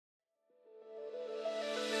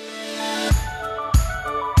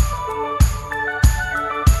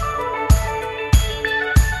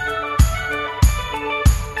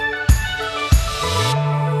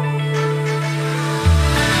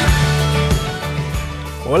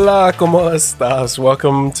Hola, ¿cómo estás?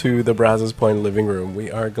 Welcome to the Brazos Point Living Room. We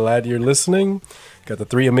are glad you're listening. Got the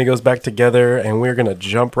three amigos back together, and we're going to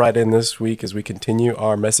jump right in this week as we continue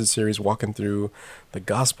our message series walking through the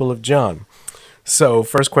Gospel of John. So,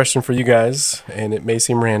 first question for you guys, and it may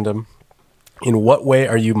seem random. In what way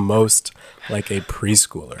are you most like a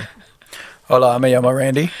preschooler? Hola, me llamo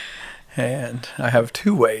Randy, and I have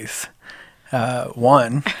two ways.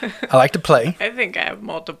 One, I like to play. I think I have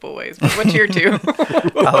multiple ways, but what's your two?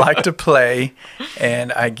 I like to play,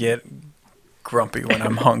 and I get grumpy when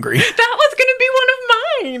I'm hungry. That was going to be one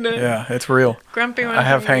of mine. Yeah, it's real. Grumpy when I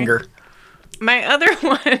have hungry. hanger. My other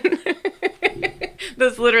one,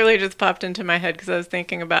 this literally just popped into my head because I was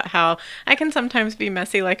thinking about how I can sometimes be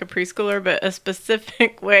messy like a preschooler, but a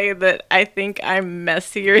specific way that I think I'm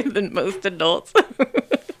messier than most adults,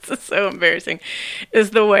 this is so embarrassing,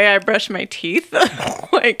 is the way I brush my teeth.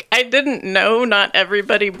 Like, I didn't know not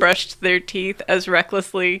everybody brushed their teeth as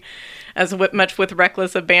recklessly, as much with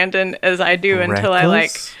reckless abandon as I do until I,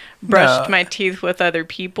 like, brushed my teeth with other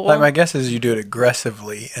people. Like, my guess is you do it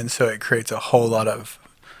aggressively, and so it creates a whole lot of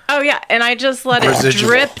Oh, yeah, and I just let it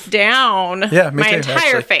drip down me my too,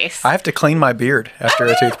 entire actually. face. I have to clean my beard after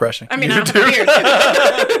a toothbrushing. I mean, I don't have a beard.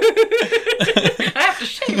 I have to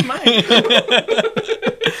shave mine.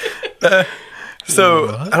 So,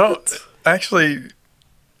 I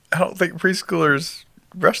don't think preschoolers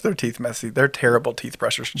brush their teeth messy. They're terrible teeth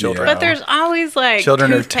brushers, children. But there's always, like,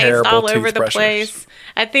 Children are toothpaste terrible all over the toothbrushers. place.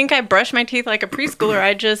 I think I brush my teeth like a preschooler.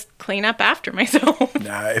 I just clean up after myself.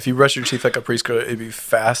 Nah, if you brush your teeth like a preschooler, it'd be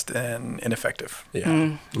fast and ineffective.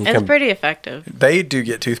 Yeah. It's pretty effective. They do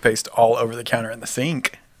get toothpaste all over the counter in the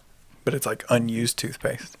sink, but it's like unused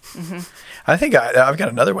toothpaste. Mm-hmm. I think I've got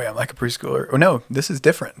another way I'm like a preschooler. Oh, no, this is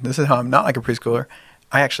different. This is how I'm not like a preschooler.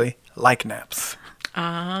 I actually like naps.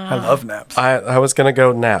 I love naps. I was going to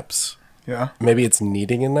go naps. Yeah. Maybe it's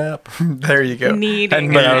needing a nap. There you go.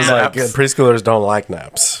 Needing But I was naps. like, preschoolers don't like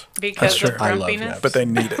naps. Because true. of I love grumpiness. naps. But they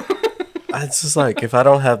need it. It's just like, if I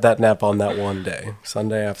don't have that nap on that one day,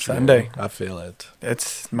 Sunday afternoon, I feel it.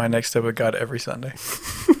 It's my next step with God every Sunday.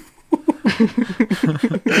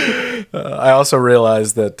 I also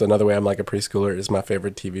realized that another way I'm like a preschooler is my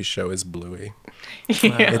favorite TV show is Bluey.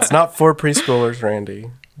 Yeah. It's not for preschoolers, Randy,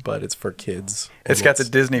 but it's for kids. It's got the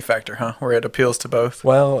Disney factor, huh? Where it appeals to both.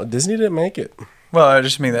 Well, Disney didn't make it. Well, I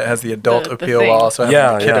just mean that it has the adult The appeal thing. while also having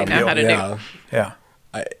Yeah, the kid yeah, They know how to yeah.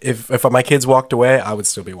 Yeah. If my kids walked away, I would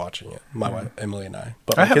still be watching it. My wife, Emily and I.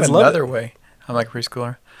 But I my have kids love another it. way. I'm like a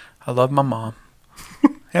preschooler. I love my mom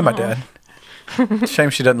and my dad. Shame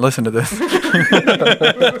she doesn't listen to this.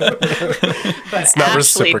 It's not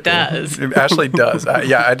Ashley reciprocal. does. Ashley does.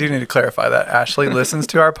 I do need to clarify that. Ashley listens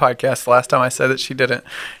to our podcast. The last time I said that she didn't,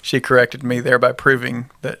 she corrected me, thereby proving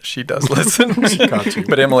that she does listen. She caught you.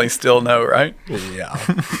 But Emily still no, right? Yeah.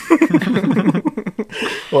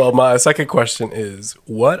 Well, my second question is,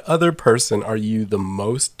 what other person are you the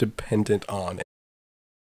most dependent on?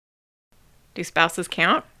 Do spouses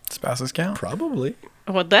count? Spouses count. Probably.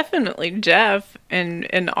 Well, definitely Jeff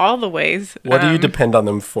in all the ways. What do you depend on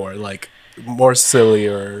them for? Like, more silly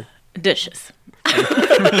or... Dishes.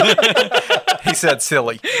 He said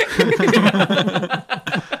silly.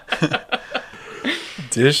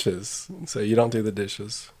 Dishes. So you don't do the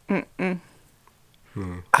dishes. No,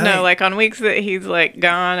 like on weeks that he's like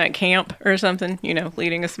gone at camp or something, you know,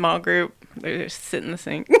 leading a small group, they just sit in the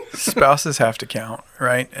sink. Spouses have to count,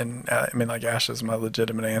 right? And I mean, like, Ash is my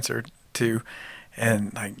legitimate answer to,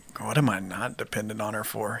 and like, what am I not dependent on her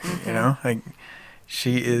for? Mm-hmm. You know, like,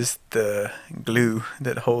 she is the glue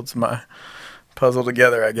that holds my puzzle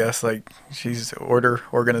together, I guess. Like, she's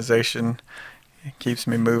organization, it keeps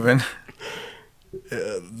me moving.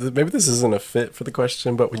 Maybe this isn't a fit for the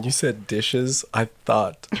question, but when you said dishes, I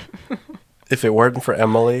thought if it weren't for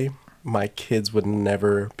Emily, my kids would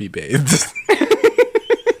never be bathed.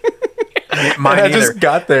 Mine I either. just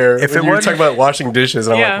got there. If If it you were weren't- talking about washing dishes,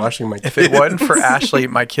 and I'm Yeah. like washing my kids. If it wasn't for Ashley,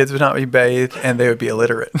 my kids would not be bathed and they would be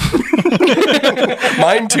illiterate.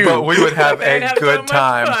 Mine too. But we would have They'd a have so good much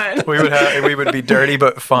time. fun. We would be dirty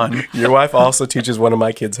but fun. Your wife also teaches one of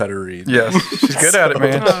my kids how to read. Yes, she's good at it,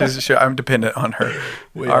 man. I'm dependent on her.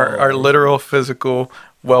 We Our all- literal physical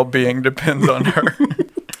well-being depends on her.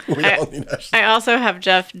 We all need Ashley. I also have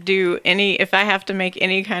Jeff do if I have to make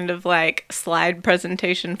any kind of like slide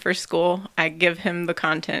presentation for school, I give him the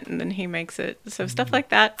content and then he makes it. So stuff like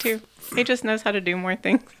that too. He just knows how to do more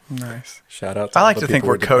things. Nice. Shout out to I like all the to think people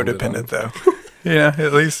we're dependent codependent, though. Yeah,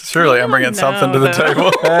 at least surely I'm bringing something to the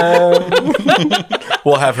table. on.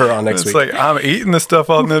 We'll have her on next It's week. like, I'm eating the stuff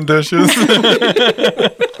on them dishes.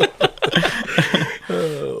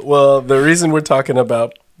 Well, the reason we're talking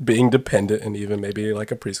about being dependent and even maybe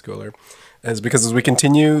like a preschooler is because as we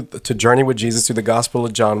continue to journey with Jesus through the Gospel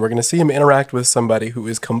of John, we're going to see him interact with somebody who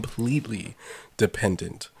is completely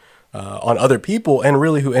dependent on other people and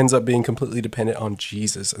really who ends up being completely dependent on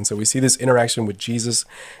Jesus. And so we see this interaction with Jesus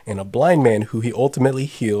and a blind man who he ultimately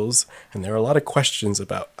heals. And there are a lot of questions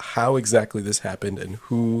about how exactly this happened and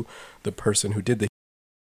who the person who did the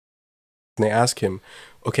and they ask him,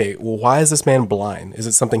 okay, well, why is this man blind? Is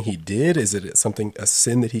it something he did? Is it a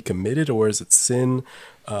sin that he committed? Or is it sin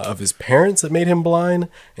of his parents that made him blind?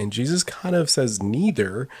 And Jesus kind of says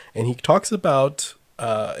neither. And he talks about,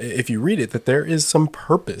 if you read it, that there is some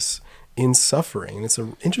purpose in suffering. And it's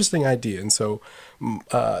an interesting idea. And so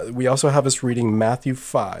we also have us reading Matthew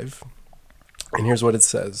 5. And here's what it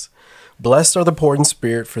says. Blessed are the poor in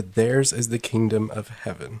spirit, for theirs is the kingdom of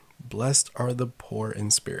heaven. Blessed are the poor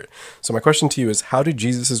in spirit. So my question to you is, how do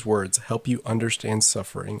Jesus' words help you understand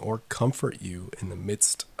suffering or comfort you in the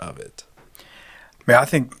midst of it? I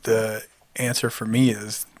think the answer for me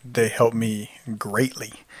is they help me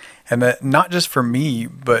greatly. And that not just for me,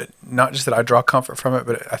 but not just that I draw comfort from it,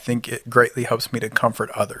 but I think it greatly helps me to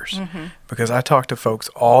comfort others. Mm-hmm. Because I talk to folks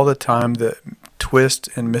all the time that twist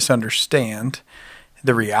and misunderstand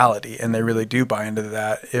the reality, and they really do buy into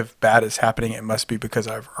that. If bad is happening, it must be because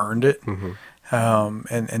I've earned it. Mm-hmm.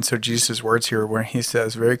 And so Jesus' words here, where he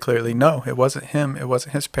says very clearly, no, it wasn't him, it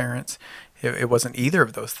wasn't his parents, it wasn't either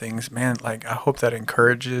of those things. Man, like I hope that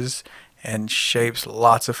encourages and shapes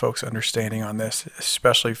lots of folks' understanding on this,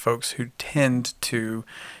 especially folks who tend to,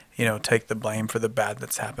 take the blame for the bad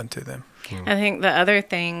that's happened to them. I think the other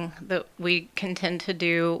thing that we can tend to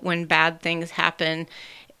do when bad things happen,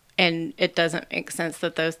 and it doesn't make sense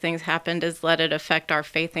that those things happened, is let it affect our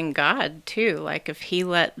faith in God too. Like if he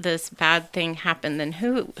let this bad thing happen, then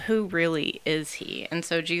who really is he? And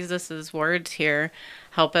so Jesus's words here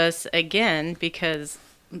help us again, because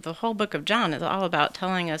the whole book of John is all about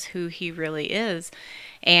telling us who he really is.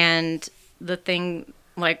 And the thing,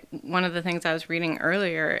 like one of the things I was reading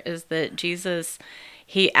earlier, is that Jesus,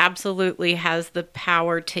 he absolutely has the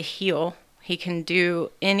power to heal. He can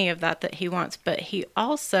do any of that he wants, but he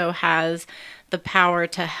also has the power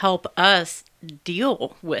to help us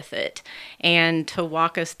deal with it and to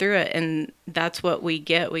walk us through it. And that's what we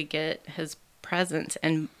get. We get his presence.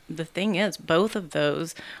 And the thing is, both of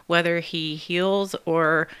those, whether he heals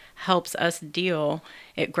or helps us deal,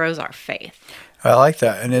 it grows our faith. I like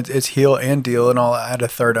that. And it's heal and deal. And I'll add a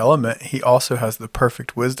third element. He also has the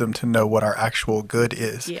perfect wisdom to know what our actual good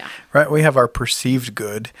is. Yeah. Right? We have our perceived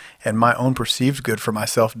good, and my own perceived good for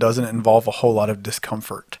myself doesn't involve a whole lot of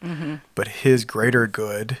discomfort. Mm-hmm. But his greater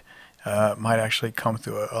good might actually come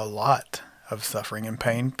through a lot of suffering and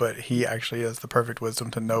pain, but he actually has the perfect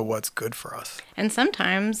wisdom to know what's good for us. And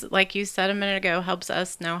sometimes, like you said a minute ago, helps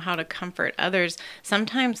us know how to comfort others.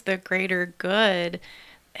 Sometimes the greater good,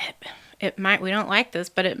 it might, we don't like this,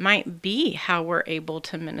 but it might be how we're able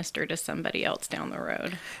to minister to somebody else down the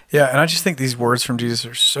road. Yeah, and I just think these words from Jesus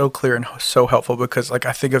are so clear and so helpful, because like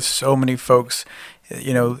I think of so many folks,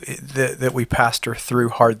 that we pastor through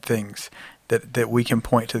hard things, that we can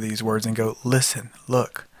point to these words and go, listen,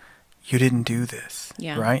 look, you didn't do this,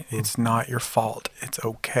 right? Mm-hmm. It's not your fault. It's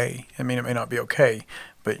okay. I mean, it may not be okay,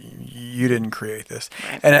 but you didn't create this.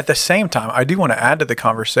 Right. And at the same time, I do want to add to the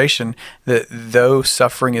conversation that though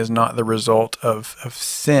suffering is not the result of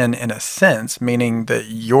sin in a sense, meaning that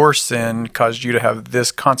your sin caused you to have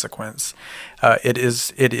this consequence, it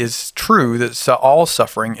is true that all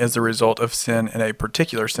suffering is the result of sin in a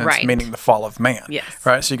particular sense, right, meaning the fall of man. Yes.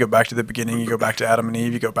 Right? So you go back to the beginning, you go back to Adam and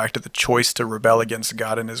Eve, you go back to the choice to rebel against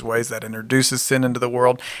God and his ways that introduces sin into the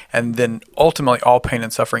world. And then ultimately all pain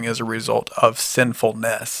and suffering is a result of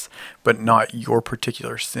sinfulness, but not your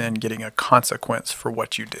particular sin getting a consequence for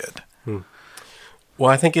what you did. Well,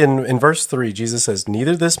 I think in verse 3, Jesus says,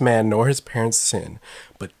 neither this man nor his parents sinned,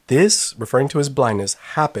 but this, referring to his blindness,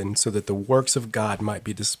 happened so that the works of God might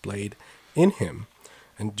be displayed in him.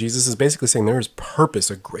 And Jesus is basically saying there is purpose,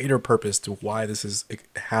 a greater purpose to why this is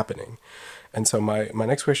happening. And so my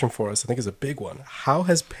next question for us, I think, is a big one. How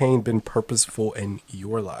has pain been purposeful in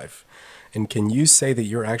your life? And can you say that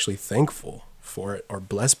you're actually thankful for it or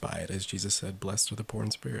blessed by it? As Jesus said, blessed are the poor in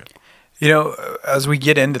spirit. As we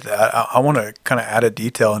get into that, I want to kind of add a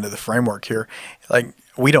detail into the framework here. Like,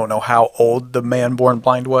 we don't know how old the man born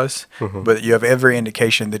blind was, mm-hmm, but you have every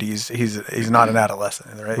indication that he's not an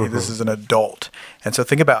adolescent, right? Mm-hmm. This is an adult. And so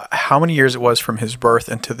think about how many years it was from his birth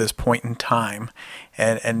into this point in time.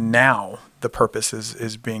 And now the purpose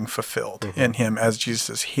is being fulfilled in him as Jesus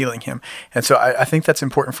is healing him. And so I think that's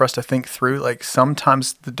important for us to think through. Like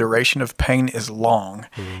sometimes the duration of pain is long,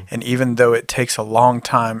 and even though it takes a long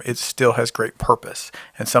time, it still has great purpose.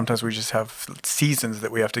 And sometimes we just have seasons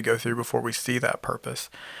that we have to go through before we see that purpose.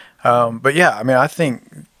 But yeah, I mean, I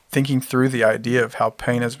think thinking through the idea of how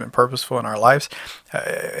pain has been purposeful in our lives,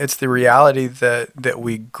 it's the reality that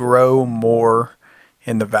we grow more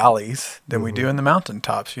in the valleys than we do in the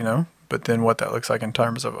mountaintops, you know? But then what that looks like in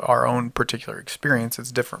terms of our own particular experience,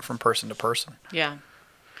 it's different from person to person. Yeah.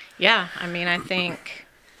 Yeah. I mean, I think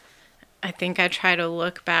I try to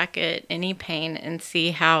look back at any pain and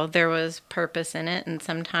see how there was purpose in it. And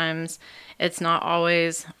sometimes it's not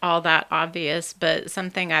always all that obvious. But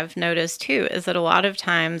something I've noticed too is that a lot of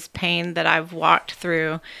times pain that I've walked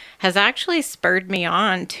through has actually spurred me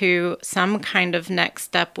on to some kind of next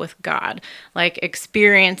step with God, like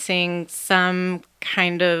experiencing some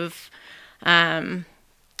kind of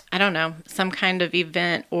I don't know, some kind of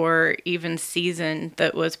event or even season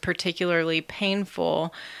that was particularly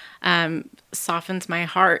painful, softens my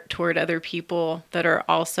heart toward other people that are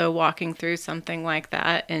also walking through something like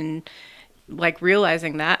that. And like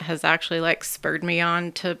realizing that has actually like spurred me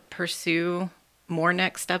on to pursue more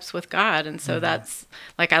next steps with God. And so that's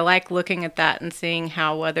like, I like looking at that and seeing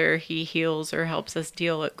how whether he heals or helps us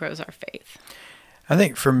deal, it grows our faith. I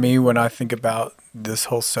think for me, when I think about this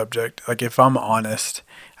whole subject, like if I'm honest,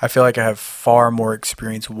 I feel like I have far more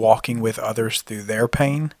experience walking with others through their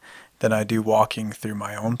pain than I do walking through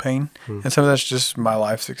my own pain. And some of that's just my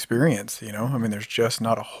life's experience, you know? I mean, there's just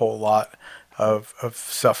not a whole lot of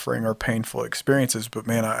suffering or painful experiences, but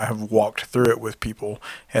man, I have walked through it with people,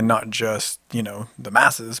 and not just, you know, the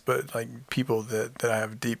masses, but like people that I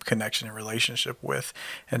have deep connection and relationship with.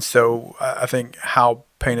 And so I think how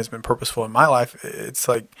pain has been purposeful in my life, it's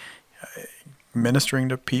like ministering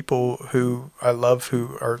to people who I love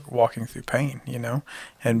who are walking through pain, you know,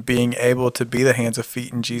 and being able to be the hands and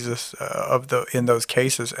feet in Jesus in those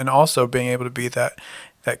cases, and also being able to be that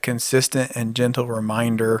consistent and gentle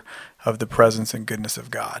reminder of the presence and goodness of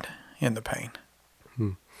God in the pain.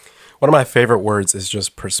 One of my favorite words is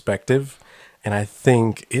just perspective. And I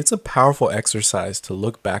think it's a powerful exercise to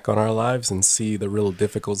look back on our lives and see the real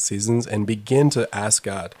difficult seasons and begin to ask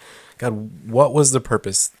God, what was the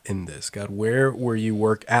purpose in this? God, where were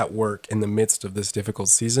you at work in the midst of this difficult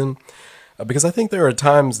season? Because I think there are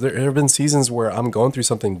times, there have been seasons where I'm going through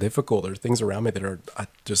something difficult, or things around me that are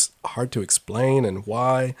just hard to explain and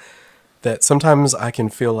why, that sometimes I can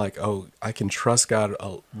feel like, oh, I can trust God,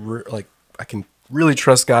 I can really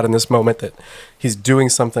trust God in this moment that he's doing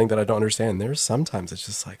something that I don't understand. There's sometimes it's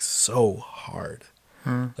just like so hard.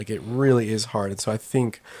 Like it really is hard. And so I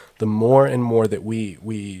think the more and more that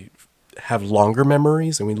we have longer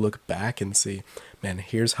memories and we look back and see, man,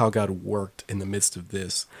 here's how God worked in the midst of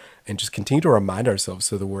this, and just continue to remind ourselves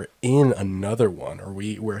so that we're in another one, or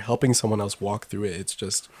we're helping someone else walk through it. It's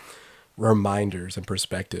just reminders and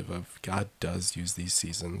perspective of God does use these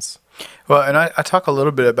seasons. Well, and I talk a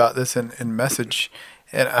little bit about this in Message,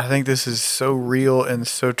 and I think this is so real and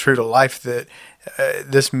so true to life that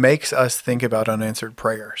this makes us think about unanswered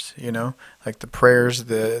prayers, you know, like the prayers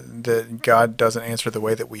that God doesn't answer the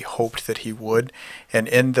way that we hoped that he would. And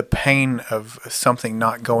in the pain of something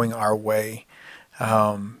not going our way,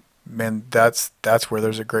 man, that's where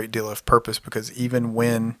there's a great deal of purpose, because even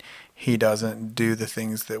when he doesn't do the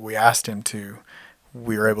things that we asked him to,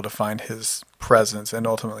 we are able to find his presence and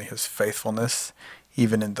ultimately his faithfulness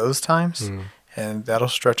even in those times. And that'll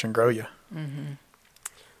stretch and grow you.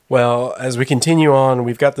 Well, as we continue on,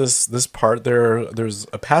 we've got this part there. There's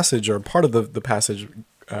a passage, or part of the passage,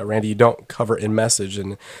 Randy, you don't cover in Message,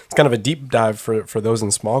 and it's kind of a deep dive for those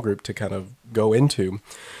in small group to kind of go into.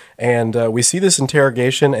 And we see this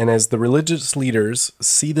interrogation, and as the religious leaders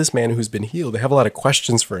see this man who's been healed, they have a lot of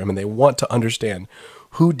questions for him, and they want to understand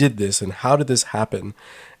who did this and how did this happen.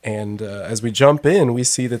 And as we jump in, we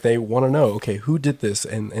see that they want to know, okay, who did this?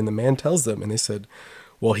 And the man tells them, and they said,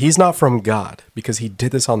 well, he's not from God because he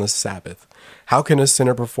did this on the Sabbath. How can a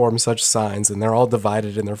sinner perform such signs? And they're all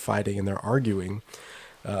divided, and they're fighting, and they're arguing.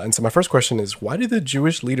 And so my first question is, why did the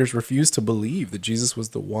Jewish leaders refuse to believe that Jesus was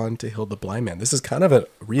the one to heal the blind man? This is kind of a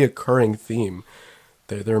reoccurring theme.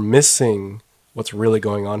 They're missing what's really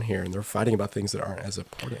going on here, and they're fighting about things that aren't as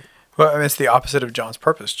important. Well, I mean, it's the opposite of John's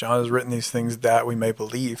purpose. John has written these things that we may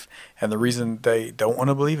believe, and the reason they don't want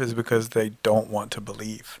to believe is because they don't want to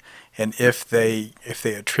believe. And if they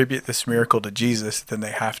attribute this miracle to Jesus, then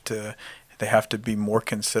they have to be more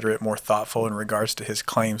considerate, more thoughtful in regards to his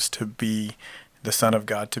claims to be the Son of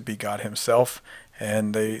God, to be God himself,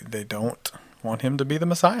 and they don't want him to be the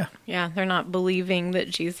Messiah. Yeah, they're not believing that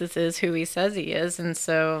Jesus is who he says he is. And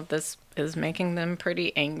so this is making them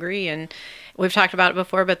pretty angry. And we've talked about it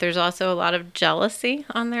before, but there's also a lot of jealousy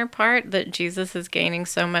on their part that Jesus is gaining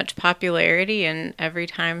so much popularity. And every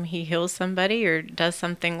time he heals somebody or does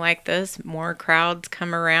something like this, more crowds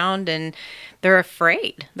come around and they're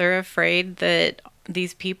afraid. They're afraid that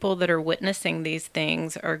these people that are witnessing these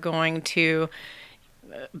things are going to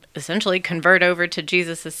essentially convert over to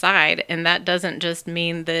Jesus' side. And that doesn't just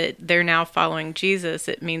mean that they're now following Jesus.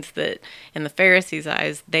 It means that in the Pharisees'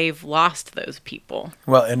 eyes, they've lost those people.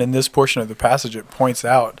 Well, and in this portion of the passage, it points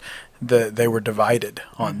out that they were divided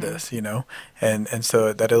on this, and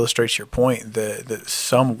so that illustrates your point that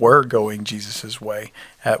some were going Jesus's way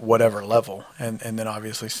at whatever level, and then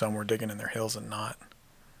obviously some were digging in their heels and not.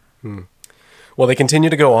 Well, they continue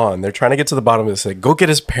to go on. They're trying to get to the bottom of this. Like, go get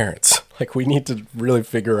his parents. Like, we need to really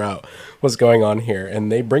figure out what's going on here. And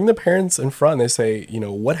they bring the parents in front. And they say,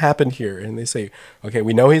 what happened here? And they say, okay,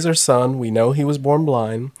 we know he's our son. We know he was born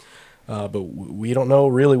blind. But we don't know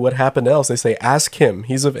really what happened else. They say, ask him.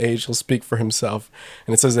 He's of age. He'll speak for himself.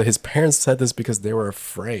 And it says that his parents said this because they were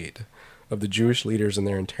afraid of the Jewish leaders in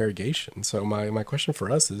their interrogation. So my question for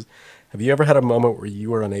us is, have you ever had a moment where you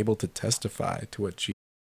were unable to testify to what Jesus?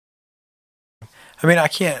 I mean, I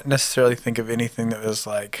can't necessarily think of anything that was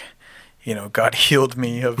like, God healed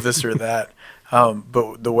me of this or that.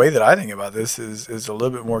 But the way that I think about this is a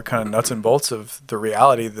little bit more kind of nuts and bolts of the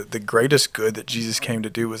reality that the greatest good that Jesus came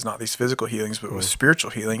to do was not these physical healings, but was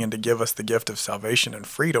spiritual healing and to give us the gift of salvation and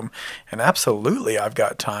freedom. And absolutely, I've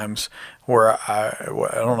got times where I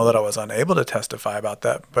don't know that I was unable to testify about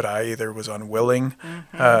that, but I either was unwilling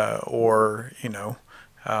or,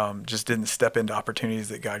 just didn't step into opportunities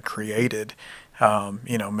that God created.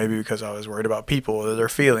 Maybe because I was worried about people or their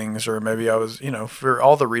feelings, or maybe I was, for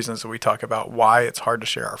all the reasons that we talk about why it's hard to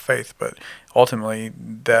share our faith. But ultimately,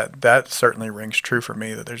 that certainly rings true for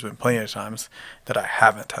me, that there's been plenty of times that I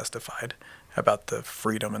haven't testified about the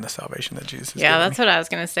freedom and the salvation that Jesus has given that's me. what I was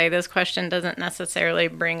going to say. This question doesn't necessarily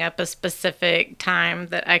bring up a specific time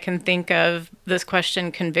that I can think of. This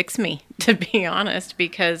question convicts me, to be honest,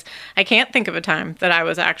 because I can't think of a time that I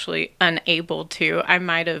was actually unable to. I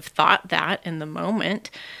might have thought that in the moment,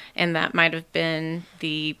 and that might have been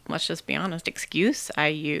the, let's just be honest, excuse I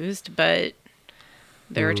used. But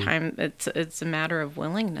there are times it's a matter of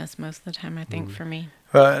willingness most of the time, I think, for me.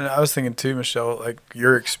 Well, and I was thinking too, Michelle, like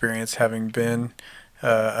your experience having been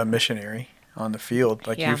a missionary on the field,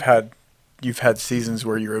 like you've had seasons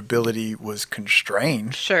where your ability was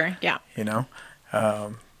constrained. Sure, yeah.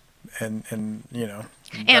 And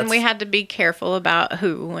we had to be careful about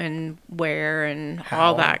who and where and How,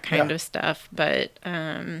 all that kind of stuff. But,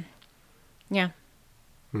 yeah.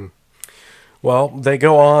 Well, they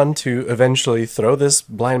go on to eventually throw this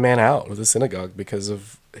blind man out of the synagogue because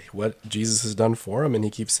of what Jesus has done for him. And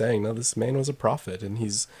he keeps saying, no, this man was a prophet and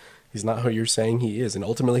he's not who you're saying he is. And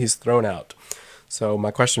ultimately he's thrown out. So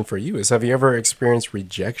my question for you is, have you ever experienced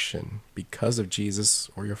rejection because of Jesus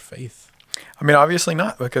or your faith? I mean, obviously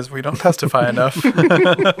not, because we don't testify enough.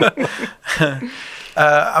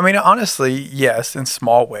 Honestly, yes, in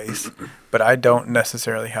small ways, but I don't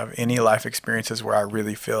necessarily have any life experiences where I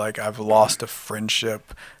really feel like I've lost a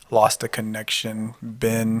friendship, lost a connection,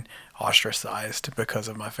 been ostracized because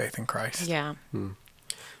of my faith in Christ. Yeah.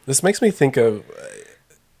 This makes me think of,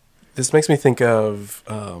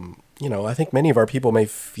 I think many of our people may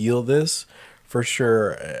feel this for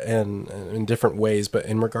sure and in different ways, but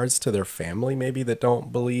in regards to their family, maybe that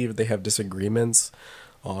don't believe, they have disagreements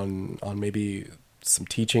on maybe some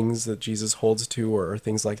teachings that Jesus holds to or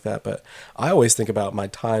things like that. But I always think about my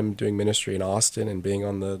time doing ministry in Austin and being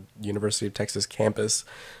on the University of Texas campus,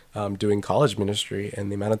 doing college ministry, and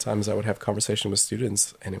the amount of times I would have conversation with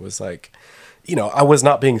students, and it was like, I was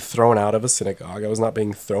not being thrown out of a synagogue. I was not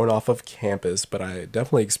being thrown off of campus, but I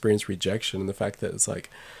definitely experienced rejection and the fact that it's like,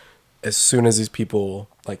 as soon as these people,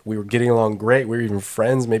 like, we were getting along great, we were even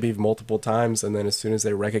friends, maybe multiple times, and then as soon as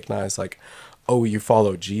they recognized, like, oh, you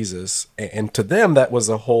follow Jesus, and to them that was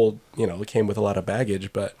a whole, it came with a lot of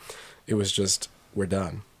baggage, but it was just, we're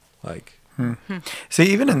done. Like, See,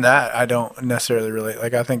 even in that, I don't necessarily relate.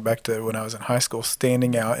 Like, I think back to when I was in high school,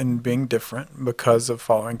 standing out and being different because of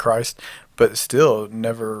following Christ, but still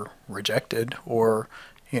never rejected or,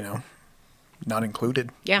 not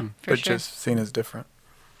included. Yeah, for but sure. just seen as different.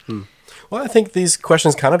 Well, I think these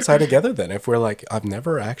questions kind of tie together then. If we're like, I've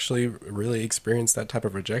never actually really experienced that type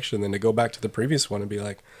of rejection, then to go back to the previous one and be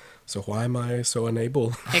like, so why am I so unable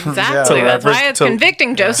Exactly. To That's why leverage- it's to-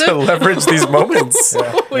 convicting, Joseph. to leverage these moments?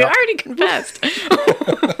 We already confessed.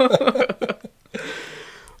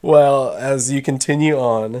 Well, as you continue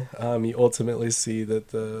on, you ultimately see that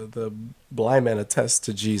the blind man attests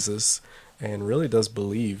to Jesus and really does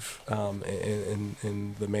believe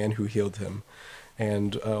in the man who healed him.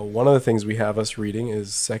 And one of the things we have us reading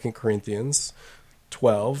is 2 Corinthians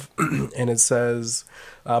 12, and it says,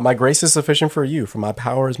 my grace is sufficient for you, for my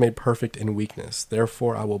power is made perfect in weakness.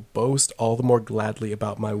 Therefore, I will boast all the more gladly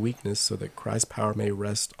about my weakness, so that Christ's power may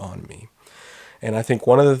rest on me. And I think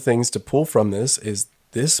one of the things to pull from this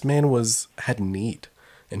man had need,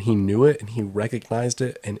 and he knew it, and he recognized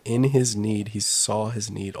it, and in his need, he saw his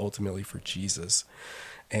need ultimately for Jesus.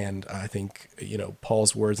 And I think,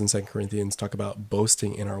 Paul's words in 2 Corinthians talk about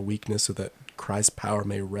boasting in our weakness so that Christ's power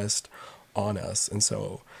may rest on us. And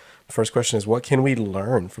so the first question is, what can we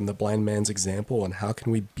learn from the blind man's example, and how can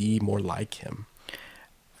we be more like him?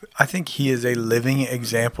 I think he is a living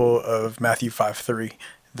example of Matthew 5:3,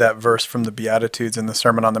 that verse from the Beatitudes in the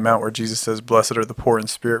Sermon on the Mount where Jesus says, blessed are the poor in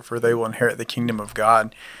spirit, for they will inherit the kingdom of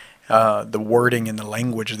God. The wording and the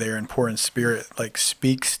language there in poor in spirit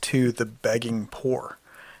speaks to the begging poor.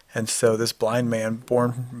 And so this blind man,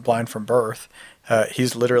 born blind from birth,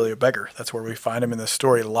 he's literally a beggar. That's where we find him in the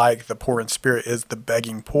story. Like the poor in spirit is the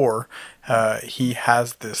begging poor. He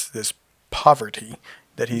has this poverty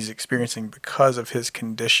that he's experiencing because of his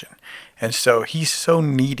condition. And so he's so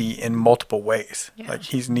needy in multiple ways. Yeah.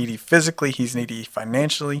 He's needy physically, he's needy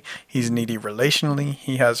financially, he's needy relationally.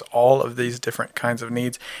 He has all of these different kinds of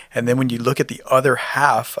needs. And then when you look at the other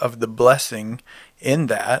half of the blessing in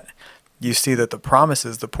that, you see that the promise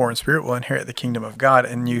is the poor in spirit will inherit the kingdom of God.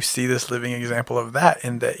 And you see this living example of that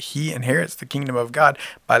in that he inherits the kingdom of God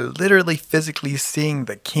by literally physically seeing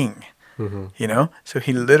the king. Mm-hmm. So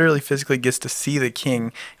he literally physically gets to see the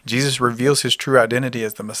king. Jesus reveals his true identity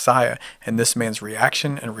as the Messiah. And this man's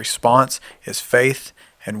reaction and response is faith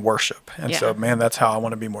and worship. And so, man, that's how I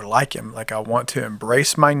want to be more like him. I want to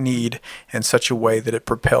embrace my need in such a way that it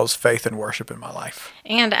propels faith and worship in my life.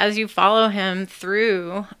 And as you follow him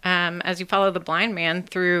through, as you follow the blind man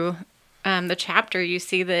through the chapter, you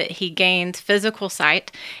see that he gains physical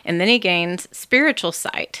sight, and then he gains spiritual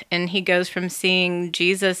sight. And he goes from seeing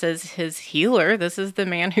Jesus as his healer. This is the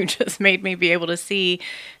man who just made me be able to see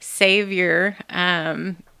Savior,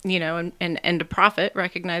 and a prophet,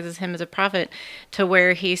 recognizes him as a prophet, to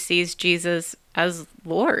where he sees Jesus as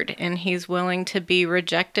Lord, and he's willing to be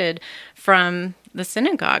rejected from the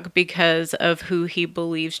synagogue because of who he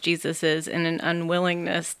believes Jesus is, and an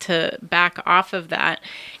unwillingness to back off of that.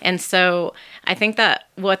 And so I think that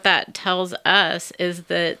what that tells us is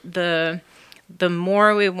that the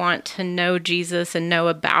more we want to know Jesus and know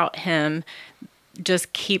about him,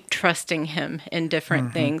 just keep trusting him in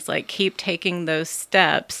different things, keep taking those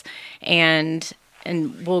steps, and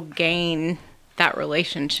we'll gain that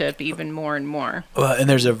relationship even more and more. Well, and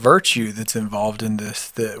there's a virtue that's involved in this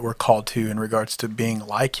that we're called to in regards to being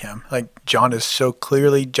like him. John is so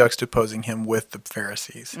clearly juxtaposing him with the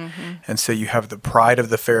Pharisees. Mm-hmm. And so you have the pride of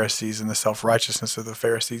the Pharisees and the self-righteousness of the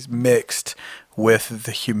Pharisees mixed with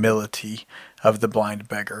the humility of the blind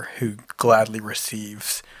beggar who gladly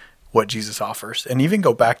receives what Jesus offers. And even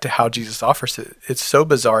go back to how Jesus offers it. It's so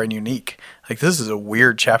bizarre and unique. This is a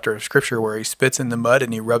weird chapter of scripture where he spits in the mud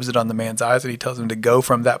and he rubs it on the man's eyes and he tells him to go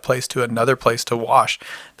from that place to another place to wash.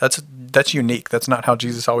 That's unique. That's not how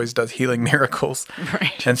Jesus always does healing miracles.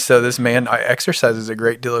 Right. And so this man exercises a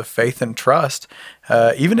great deal of faith and trust,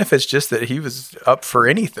 even if it's just that he was up for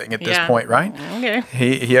anything at this point, right? Okay.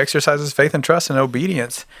 He exercises faith and trust and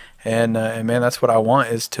obedience. And man, that's what I want,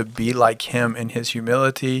 is to be like him in his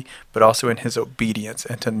humility, but also in his obedience,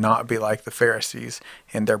 and to not be like the Pharisees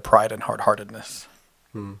in their pride and hard-heartedness.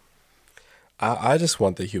 I just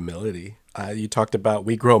want the humility. You talked about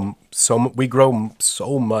we grow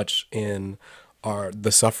so much in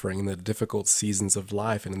the suffering and the difficult seasons of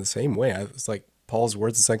life, and in the same way, it's like Paul's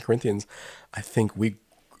words in 2 Corinthians. I think we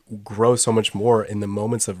grow so much more in the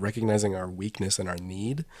moments of recognizing our weakness and our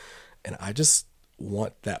need, and I just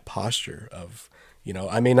want that posture of,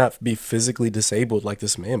 I may not be physically disabled like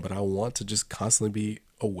this man, but I want to just constantly be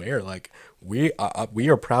aware, we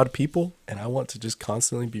are proud people, and I want to just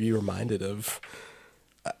constantly be reminded of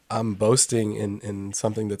I'm boasting in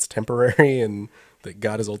something that's temporary and that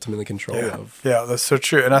God is ultimately in control of. Yeah, that's so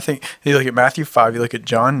true. And I think you look at Matthew 5, you look at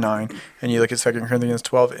John 9, and you look at 2 Corinthians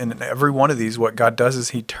 12, and in every one of these, what God does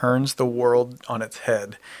is he turns the world on its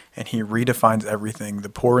head, and he redefines everything. The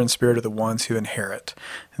poor in spirit are the ones who inherit.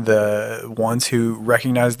 The ones who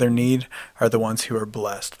recognize their need are the ones who are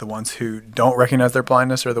blessed. The ones who don't recognize their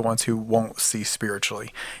blindness are the ones who won't see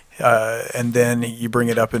spiritually. And then you bring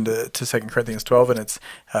it up into 2 Corinthians 12, and it's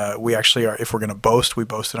we actually are, if we're going to boast, we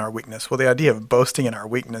boast in our weakness. Well, the idea of boasting in our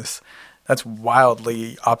weakness That's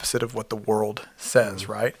wildly opposite of what the world says,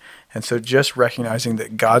 right? And so just recognizing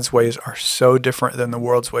that God's ways are so different than the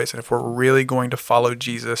world's ways. And if we're really going to follow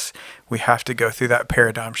Jesus, we have to go through that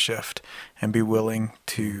paradigm shift and be willing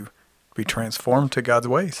to be transformed to God's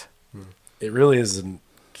ways. It really is a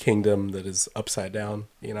kingdom that is upside down,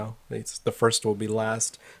 It's the first will be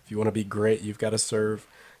last. If you want to be great, you've got to serve.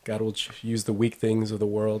 God will use the weak things of the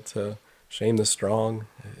world to shame the strong.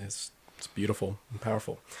 It's beautiful and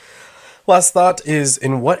powerful. Last thought is,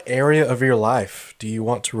 in what area of your life do you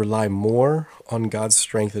want to rely more on God's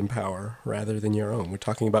strength and power rather than your own? We're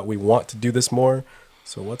talking about we want to do this more.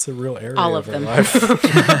 So what's a real area All of of our them.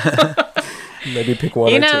 life? Maybe pick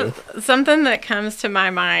one or two. Something that comes to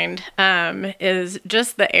my mind is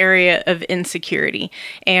just the area of insecurity.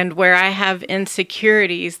 And where I have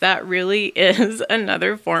insecurities, that really is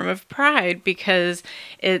another form of pride, because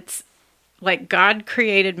it's like God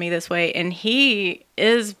created me this way and He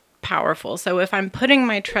is powerful. So if I'm putting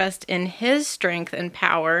my trust in His strength and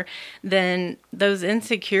power, then those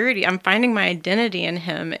insecurities, I'm finding my identity in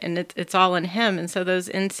Him, and it's all in Him. And so those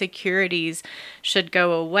insecurities should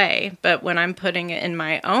go away. But when I'm putting it in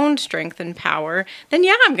my own strength and power, then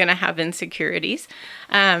I'm going to have insecurities.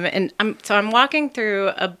 And I'm walking through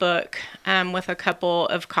a book with a couple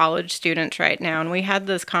of college students right now, and we had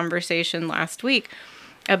this conversation last week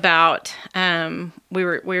about we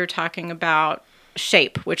were talking about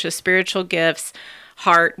shape, which is spiritual gifts,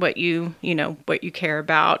 heart, what you care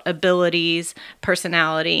about, abilities,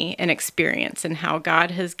 personality, and experience, and how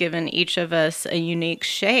God has given each of us a unique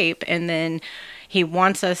shape, and then He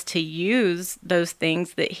wants us to use those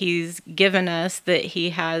things that He's given us, that He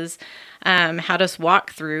has had us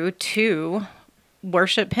walk through to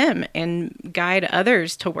worship Him and guide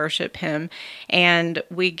others to worship Him. And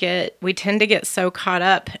we tend to get so caught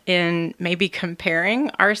up in maybe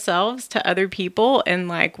comparing ourselves to other people and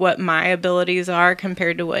like what my abilities are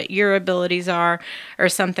compared to what your abilities are, or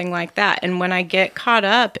something like that. And when I get caught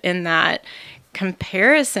up in that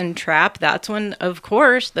comparison trap, that's when, of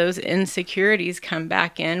course, those insecurities come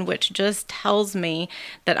back in, which just tells me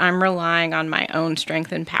that I'm relying on my own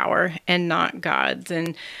strength and power and not God's.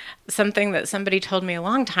 And something that somebody told me a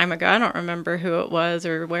long time ago, I don't remember who it was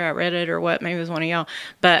or where I read it or what, maybe it was one of y'all,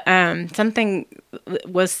 but something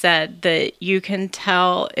was said that you can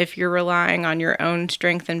tell if you're relying on your own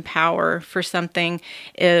strength and power for something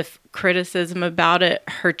if criticism about it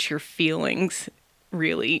hurts your feelings.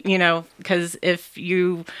 Really, because if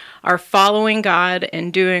you are following God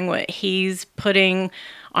and doing what He's putting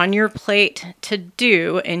on your plate to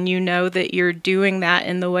do, and you know that you're doing that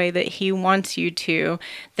in the way that He wants you to,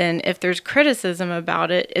 then if there's criticism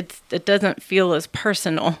about it, it doesn't feel as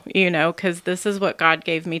personal, because this is what God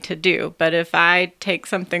gave me to do. But if I take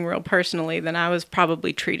something real personally, then I was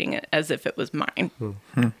probably treating it as if it was mine.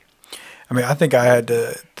 Mm-hmm. I mean, I think I had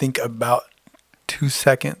to think about 2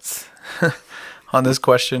 seconds on this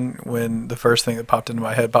question when the first thing that popped into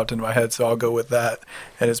my head. So I'll go with that.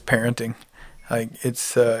 And it's parenting. Like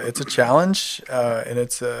it's a challenge and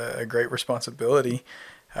it's a great responsibility.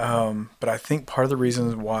 But I think part of the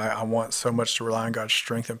reasons why I want so much to rely on God's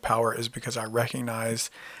strength and power is because I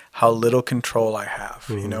recognize how little control I have.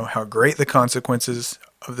 Mm-hmm. How great the consequences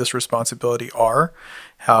of this responsibility are,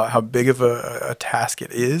 how big of a task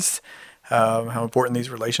it is, how important these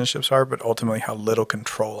relationships are, but ultimately how little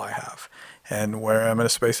control I have. And where I'm in a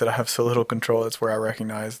space that I have so little control, it's where I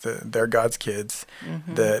recognize that they're God's kids,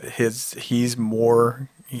 Mm-hmm. that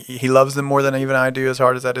he loves them more than even I do, as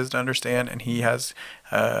hard as that is to understand. And he has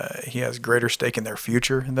greater stake in their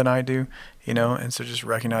future than I do, and so just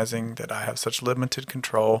recognizing that I have such limited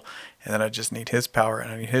control and that I just need His power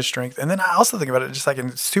and I need His strength. And then I also think about it just like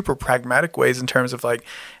in super pragmatic ways in terms of like,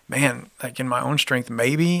 man, like in my own strength,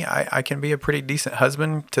 maybe I can be a pretty decent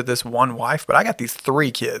husband to this one wife, but I got these 3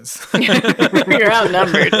 kids. You're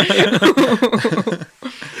outnumbered.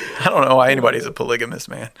 I don't know why anybody's a polygamist,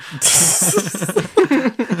 man.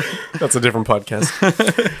 That's a different podcast.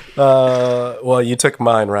 Well, you took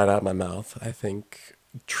mine right out of my mouth. I think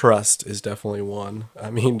trust is definitely one.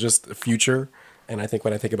 I mean, just the future. And I think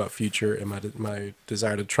when I think about future and my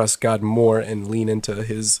desire to trust God more and lean into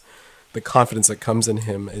the confidence that comes in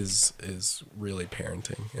Him is really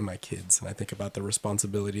parenting and my kids. And I think about the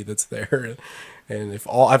responsibility that's there. And if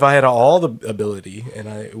I had all the ability and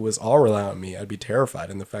it was all reliant on me, I'd be terrified.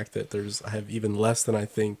 And the fact that I have even less than I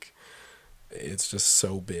think, it's just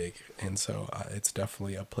so big. And so it's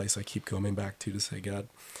definitely a place I keep coming back to say, God,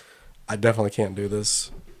 I definitely can't do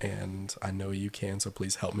this, and I know you can, so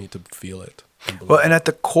please help me to feel it. Well, and at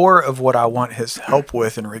the core of what I want his help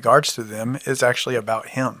with in regards to them is actually about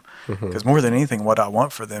him. Because more than anything, what I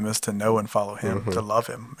want for them is to know and follow him, to love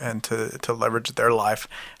him, and to leverage their life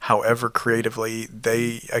however creatively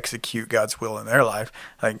they execute God's will in their life.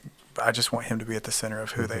 Like, I just want him to be at the center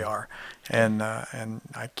of who they are. And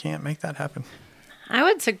I can't make that happen. I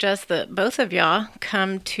would suggest that both of y'all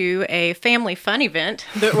come to a family fun event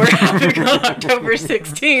that we're having on October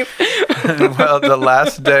 16th. Well, the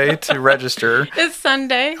last day to register is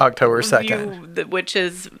Sunday, October 2nd. which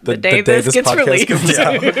is the day this gets podcast released. comes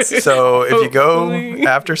out. Yeah. So if you go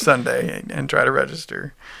after Sunday and try to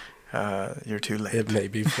register, you're too late. It may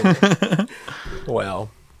be full.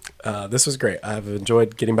 Well, this was great. I've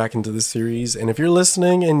enjoyed getting back into this series. And if you're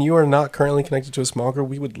listening and you are not currently connected to a small group,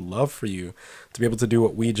 we would love for you to be able to do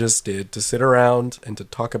what we just did, to sit around and to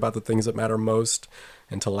talk about the things that matter most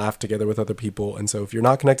and to laugh together with other people. And so if you're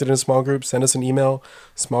not connected in a small group, send us an email,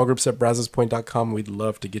 smallgroups@brazzespoint.com. We'd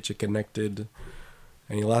love to get you connected.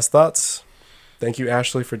 Any last thoughts? Thank you,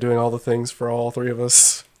 Ashley, for doing all the things for all three of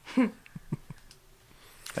us. And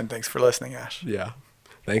thanks for listening, Ash. Yeah.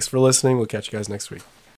 Thanks for listening. We'll catch you guys next week.